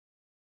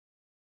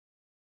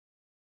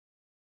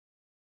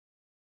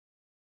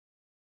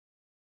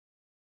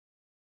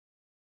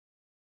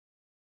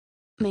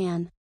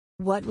Man.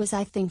 What was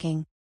I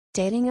thinking?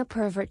 Dating a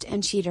pervert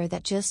and cheater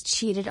that just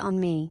cheated on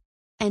me.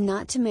 And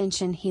not to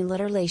mention he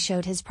literally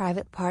showed his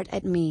private part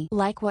at me.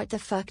 Like what the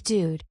fuck,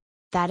 dude?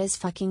 That is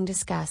fucking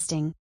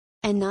disgusting.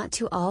 And not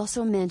to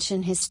also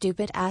mention his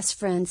stupid ass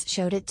friends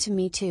showed it to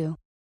me too.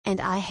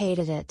 And I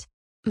hated it.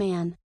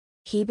 Man.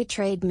 He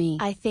betrayed me.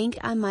 I think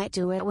I might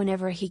do it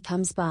whenever he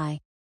comes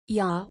by.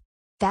 Yeah.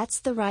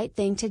 That's the right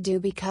thing to do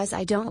because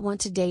I don't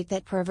want to date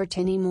that pervert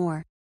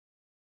anymore.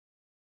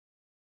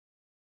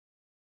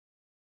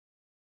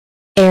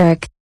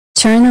 Eric.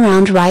 Turn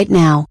around right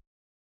now.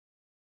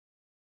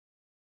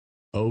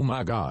 Oh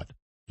my God.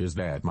 Is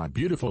that my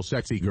beautiful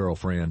sexy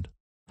girlfriend?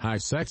 Hi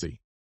sexy.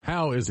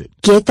 How is it?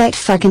 Get that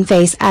fucking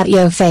face out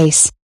your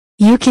face.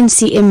 You can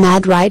see I'm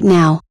mad right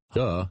now.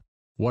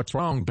 What's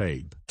wrong,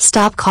 babe?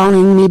 Stop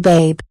calling me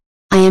babe.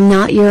 I am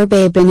not your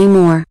babe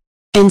anymore.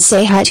 And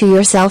say hi to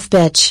yourself,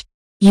 bitch.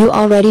 You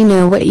already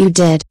know what you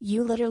did.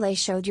 You literally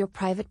showed your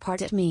private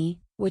part at me,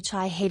 which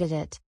I hated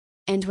it.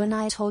 And when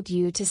I told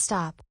you to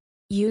stop,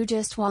 you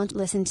just won't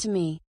listen to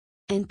me.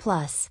 And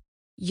plus,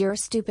 your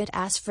stupid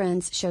ass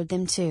friends showed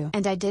them too.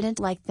 And I didn't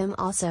like them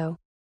also.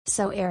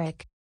 So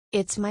Eric,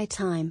 it's my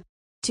time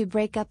to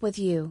break up with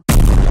you.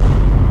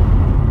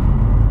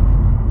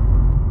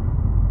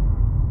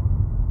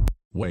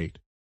 Wait,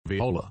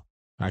 Viola.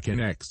 I can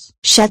X.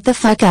 Shut the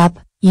fuck up,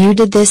 you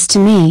did this to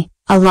me,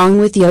 along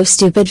with your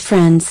stupid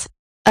friends.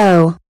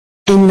 Oh.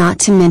 And not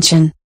to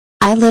mention,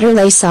 I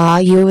literally saw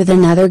you with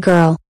another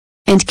girl.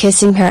 And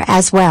kissing her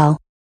as well.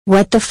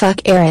 What the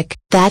fuck, Eric?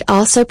 That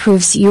also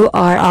proves you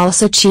are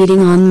also cheating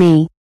on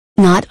me.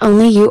 Not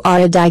only you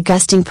are a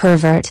disgusting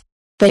pervert,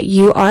 but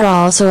you are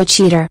also a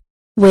cheater.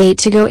 Way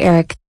to go,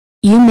 Eric.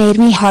 You made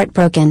me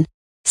heartbroken.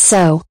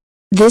 So,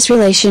 this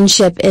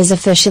relationship is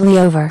officially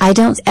over. I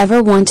don't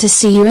ever want to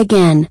see you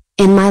again,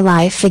 in my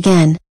life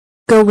again.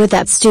 Go with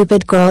that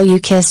stupid girl you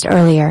kissed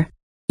earlier.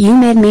 You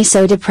made me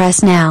so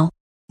depressed now.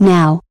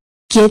 Now,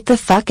 get the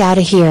fuck out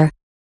of here.